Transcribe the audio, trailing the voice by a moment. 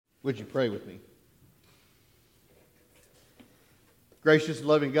Would you pray with me? Gracious and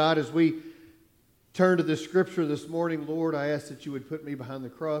loving God, as we turn to this scripture this morning, Lord, I ask that you would put me behind the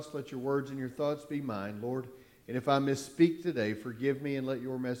cross. Let your words and your thoughts be mine, Lord. And if I misspeak today, forgive me and let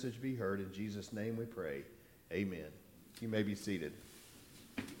your message be heard. In Jesus' name we pray. Amen. You may be seated.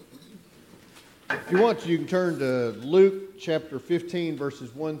 If you want to, you can turn to Luke chapter 15,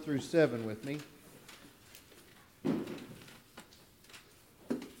 verses 1 through 7 with me.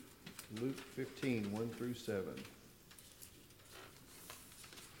 Luke 15, 1 through 7.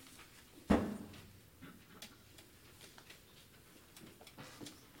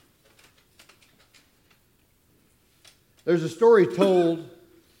 There's a story told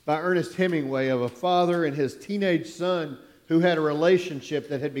by Ernest Hemingway of a father and his teenage son who had a relationship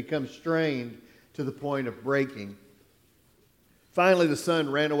that had become strained to the point of breaking. Finally, the son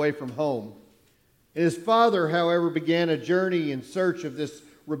ran away from home. And his father, however, began a journey in search of this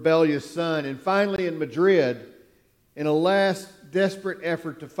rebellious son. And finally, in Madrid, in a last desperate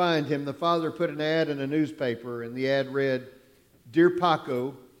effort to find him, the father put an ad in a newspaper, and the ad read, "Dear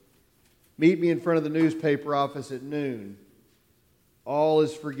Paco, meet me in front of the newspaper office at noon. All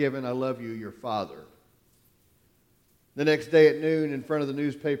is forgiven. I love you, your father." The next day at noon, in front of the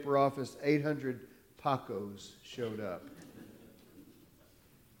newspaper office, 800 Pacos showed up.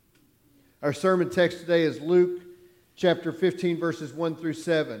 Our sermon text today is Luke chapter 15, verses 1 through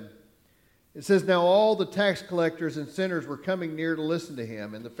 7. It says, "Now all the tax collectors and sinners were coming near to listen to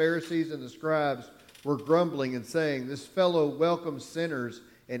him, and the Pharisees and the scribes were grumbling and saying, 'This fellow welcomes sinners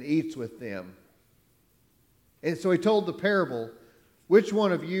and eats with them.' And so he told the parable, 'Which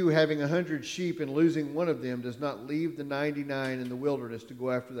one of you, having 100 sheep and losing one of them, does not leave the 99 in the wilderness to go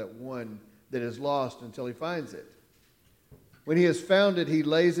after that one that is lost until he finds it? When he has found it, he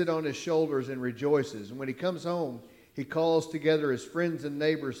lays it on his shoulders and rejoices. And when he comes home, he calls together his friends and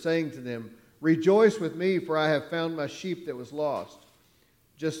neighbors, saying to them, "Rejoice with me, for I have found my sheep that was lost."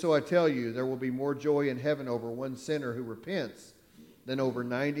 Just so I tell you, there will be more joy in heaven over one sinner who repents than over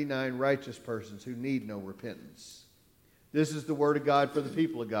 99 righteous persons who need no repentance." This is the word of God for the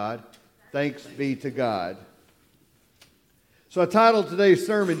people of God. Thanks be to God. So I titled today's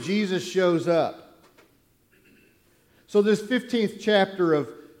sermon, "Jesus Shows Up." So this 15th chapter of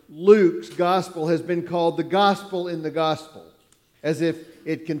Luke's gospel has been called the gospel in the gospel, as if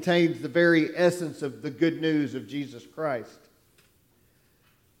it contains the very essence of the good news of Jesus Christ.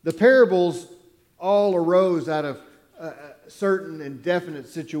 The parables all arose out of certain and definite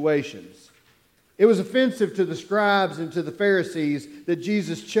situations. It was offensive to the scribes and to the Pharisees that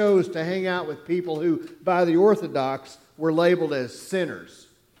Jesus chose to hang out with people who, by the Orthodox, were labeled as sinners.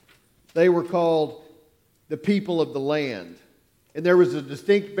 They were called the people of the land. And there was a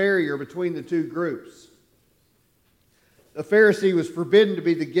distinct barrier between the two groups. A Pharisee was forbidden to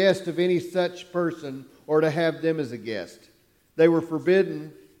be the guest of any such person or to have them as a guest. They were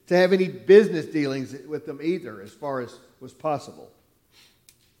forbidden to have any business dealings with them either, as far as was possible.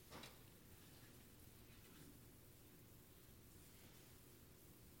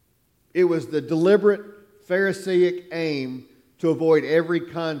 It was the deliberate Pharisaic aim to avoid every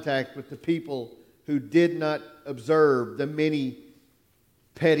contact with the people who did not observe the many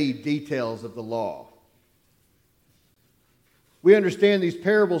petty details of the law. We understand these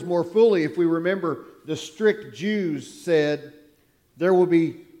parables more fully if we remember the strict Jews said there will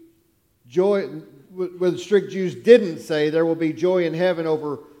be joy, where the strict Jews didn't say there will be joy in heaven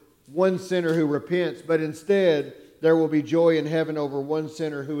over one sinner who repents, but instead there will be joy in heaven over one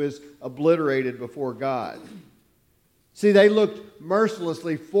sinner who is obliterated before God. See, they looked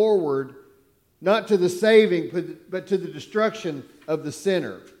mercilessly forward not to the saving, but to the destruction of the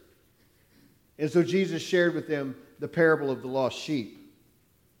sinner. And so Jesus shared with them the parable of the lost sheep.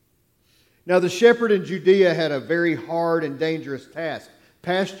 Now the shepherd in Judea had a very hard and dangerous task.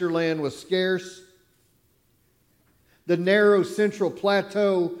 Pasture land was scarce. The narrow central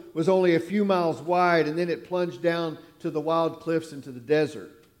plateau was only a few miles wide, and then it plunged down to the wild cliffs into the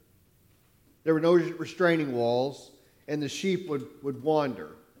desert. There were no restraining walls, and the sheep would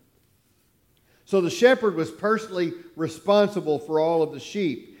wander. So the shepherd was personally responsible for all of the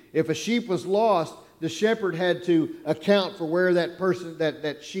sheep. If a sheep was lost, the shepherd had to account for where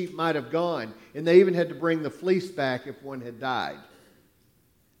that sheep might have gone. And they even had to bring the fleece back if one had died.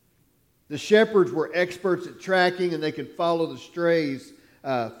 The shepherds were experts at tracking, and they could follow the strays'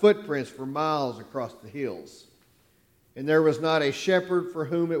 footprints for miles across the hills. And there was not a shepherd for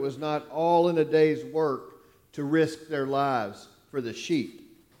whom it was not all in a day's work to risk their lives for the sheep.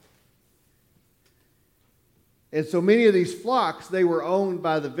 And so many of these flocks, they were owned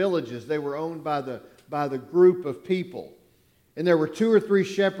by the villages. They were owned by the group of people. And there were 2 or 3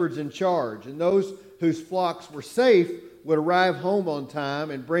 shepherds in charge, and those whose flocks were safe would arrive home on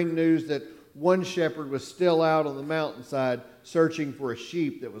time and bring news that one shepherd was still out on the mountainside searching for a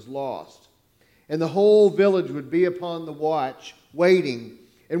sheep that was lost. And the whole village would be upon the watch, waiting.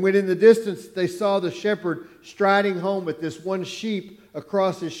 And when in the distance they saw the shepherd striding home with this one sheep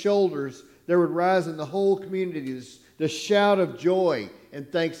across his shoulders, there would rise in the whole community the shout of joy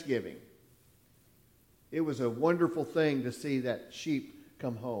and thanksgiving. It was a wonderful thing to see that sheep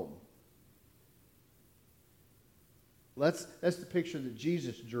come home. That's the picture that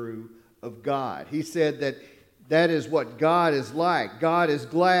Jesus drew of God. He said that is what God is like. God is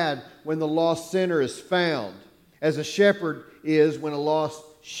glad when the lost sinner is found, as a shepherd is when a lost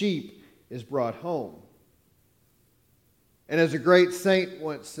sheep is brought home. And as a great saint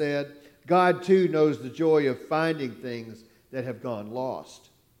once said, God too knows the joy of finding things that have gone lost.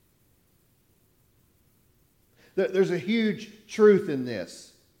 There's a huge truth in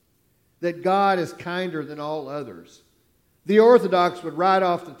this, that God is kinder than all others. The Orthodox would write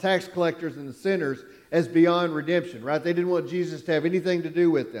off the tax collectors and the sinners as beyond redemption, right? They didn't want Jesus to have anything to do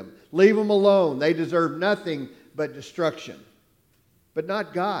with them. Leave them alone. They deserve nothing but destruction. But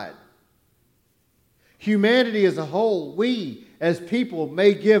not God. Humanity as a whole, we as people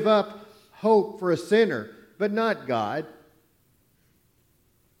may give up hope for a sinner, but not God.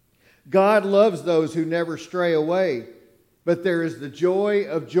 God loves those who never stray away, but there is the joy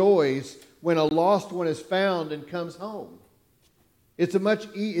of joys when a lost one is found and comes home. It's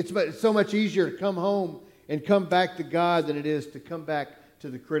so much easier to come home and come back to God than it is to come back to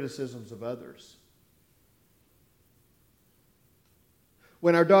the criticisms of others.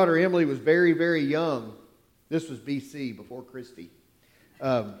 When our daughter Emily was very, very young, this was BC, before Christy,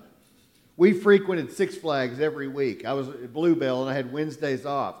 we frequented Six Flags every week. I was at Bluebell and I had Wednesdays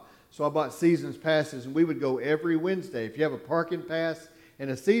off. So I bought seasons passes and we would go every Wednesday. If you have a parking pass and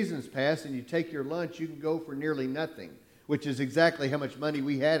a seasons pass and you take your lunch, you can go for nearly nothing, which is exactly how much money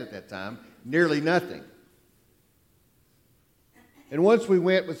we had at that time, nearly nothing. And once we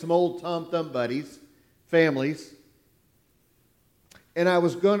went with some old Tom Thumb buddies, families, and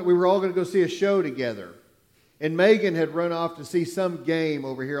we were all going to go see a show together. And Megan had run off to see some game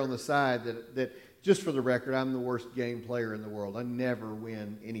over here on the side that just for the record, I'm the worst game player in the world. I never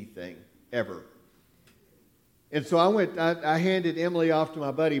win anything, ever. And so I handed Emily off to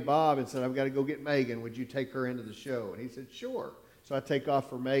my buddy Bob and said, I've got to go get Megan. Would you take her into the show? And he said, sure. So I take off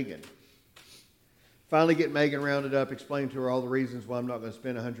for Megan. Finally get Megan rounded up, explain to her all the reasons why I'm not going to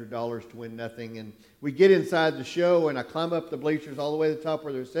spend $100 to win nothing. And we get inside the show, and I climb up the bleachers all the way to the top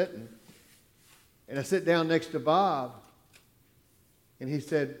where they're sitting. And I sit down next to Bob, and he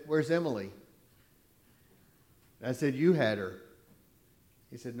said, where's Emily? And I said, you had her.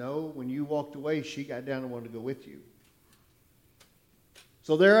 He said, no, when you walked away, she got down and wanted to go with you.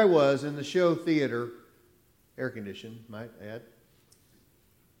 So there I was in the show theater, air-conditioned, might add,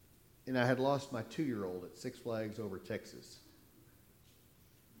 and I had lost my 2-year-old at Six Flags over Texas.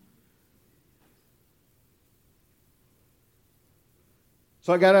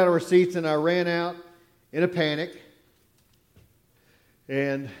 So I got out of our seats and I ran out in a panic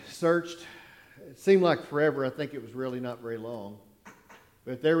and searched. It seemed like forever. I think it was really not very long.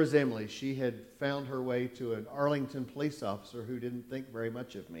 But there was Emily. She had found her way to an Arlington police officer who didn't think very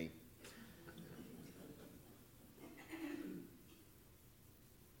much of me.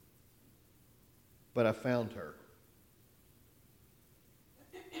 But I found her.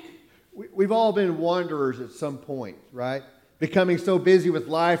 We've all been wanderers at some point, right? Becoming so busy with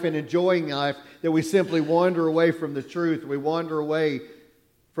life and enjoying life that we simply wander away from the truth. We wander away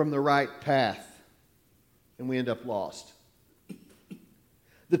from the right path. And we end up lost.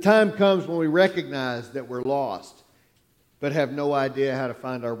 The time comes when we recognize that we're lost, but have no idea how to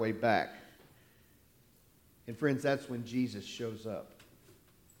find our way back. And friends, that's when Jesus shows up.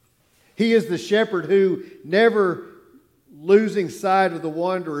 He is the shepherd who, never losing sight of the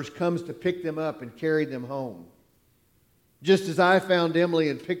wanderers, comes to pick them up and carry them home. Just as I found Emily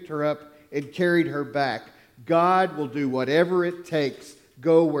and picked her up and carried her back, God will do whatever it takes,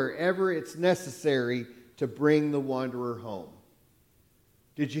 go wherever it's necessary to bring the wanderer home.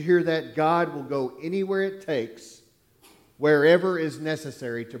 Did you hear that? God will go anywhere it takes, wherever is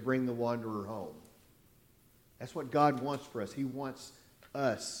necessary to bring the wanderer home. That's what God wants for us. He wants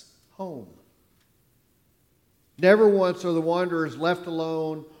us home. Never once are the wanderers left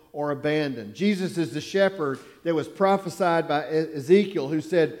alone or abandoned. Jesus is the shepherd that was prophesied by Ezekiel, who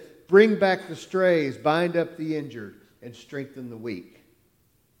said, bring back the strays, bind up the injured, and strengthen the weak.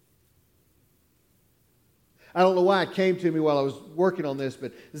 I don't know why it came to me while I was working on this,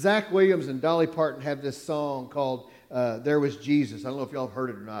 but Zach Williams and Dolly Parton have this song called There Was Jesus. I don't know if y'all have heard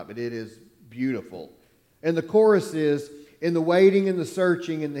it or not, but it is beautiful. And the chorus is, in the waiting and the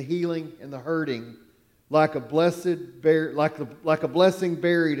searching and the healing and the hurting, like a blessing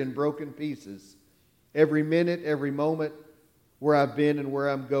buried in broken pieces, every minute, every moment, where I've been and where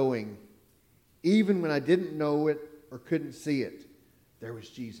I'm going, even when I didn't know it or couldn't see it, there was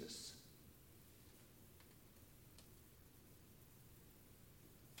Jesus.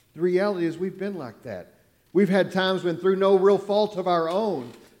 The reality is we've been like that. We've had times when, through no real fault of our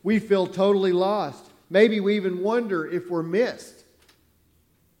own, we feel totally lost. Maybe we even wonder if we're missed.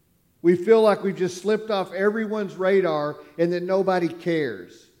 We feel like we've just slipped off everyone's radar and that nobody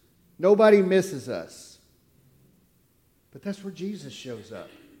cares. Nobody misses us. But that's where Jesus shows up.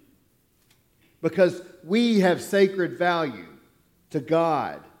 Because we have sacred value to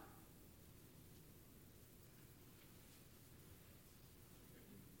God.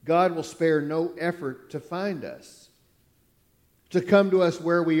 God will spare no effort to find us, to come to us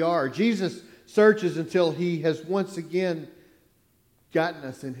where we are. Jesus searches until He has once again gotten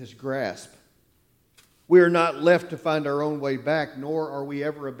us in His grasp. We are not left to find our own way back, nor are we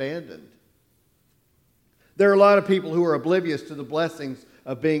ever abandoned. There are a lot of people who are oblivious to the blessings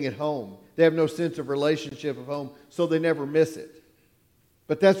of being at home. They have no sense of relationship of home, so they never miss it.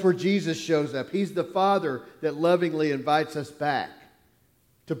 But that's where Jesus shows up. He's the Father that lovingly invites us back,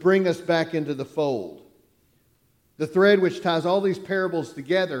 to bring us back into the fold. The thread which ties all these parables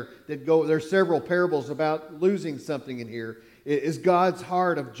together, there's several parables about losing something in here, is God's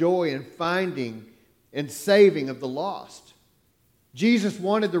heart of joy in finding and saving of the lost. Jesus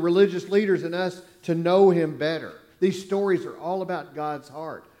wanted the religious leaders and us to know Him better. These stories are all about God's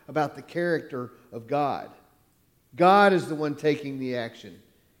heart, about the character of God. God is the one taking the action.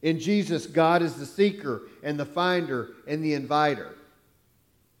 In Jesus, God is the seeker and the finder and the inviter.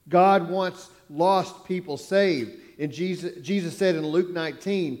 God wants lost people saved. And Jesus said in Luke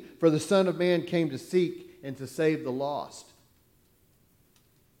 19, "For the Son of Man came to seek and to save the lost."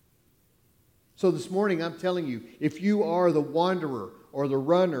 So this morning I'm telling you, if you are the wanderer or the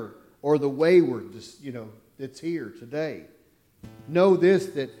runner or the wayward, that's here today, know this,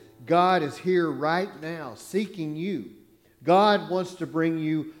 that God is here right now seeking you. God wants to bring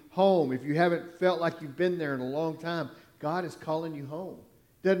you home. If you haven't felt like you've been there in a long time, God is calling you home.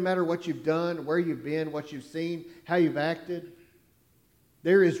 Doesn't matter what you've done, where you've been, what you've seen, how you've acted.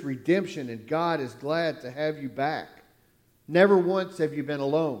 There is redemption, and God is glad to have you back. Never once have you been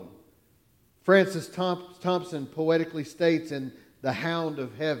alone. Francis Thompson poetically states in The Hound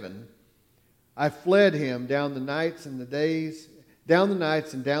of Heaven, "I fled Him down the nights and the days, down the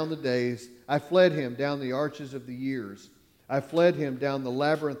nights and down the days. I fled Him down the arches of the years. I fled Him down the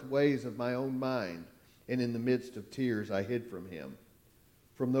labyrinth ways of my own mind, and in the midst of tears I hid from Him.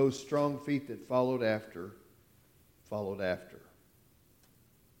 From those strong feet that followed after.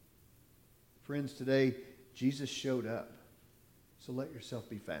 Friends, today Jesus showed up. So let yourself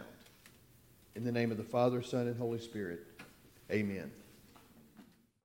be found. In the name of the Father, Son, and Holy Spirit, amen.